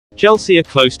Chelsea are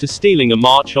close to stealing a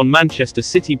march on Manchester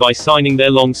City by signing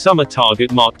their long summer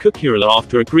target Marc Cucurella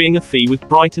after agreeing a fee with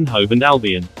Brighton Hove and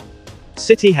Albion.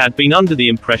 City had been under the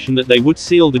impression that they would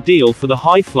seal the deal for the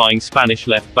high-flying Spanish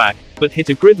left-back, but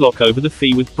hit a gridlock over the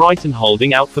fee with Brighton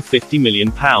holding out for £50 million.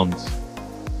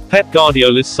 Pep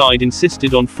Guardiola's side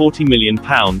insisted on £40 million,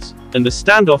 and the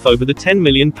standoff over the £10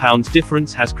 million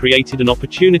difference has created an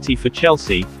opportunity for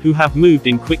Chelsea, who have moved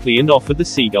in quickly and offered the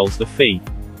Seagulls the fee.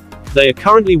 They are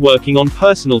currently working on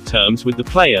personal terms with the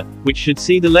player, which should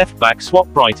see the left-back swap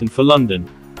Brighton for London.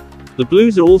 The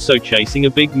Blues are also chasing a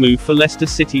big move for Leicester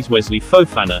City's Wesley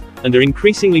Fofana, and are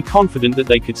increasingly confident that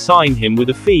they could sign him with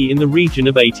a fee in the region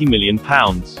of £80 million.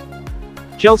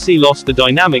 Chelsea lost the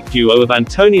dynamic duo of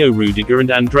Antonio Rudiger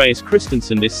and Andreas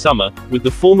Christensen this summer, with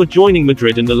the former joining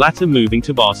Madrid and the latter moving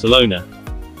to Barcelona.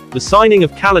 The signing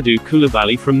of Kalidou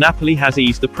Koulibaly from Napoli has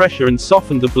eased the pressure and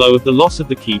softened the blow of the loss of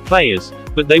the key players,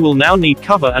 but they will now need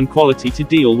cover and quality to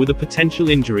deal with a potential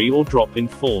injury or drop in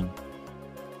form.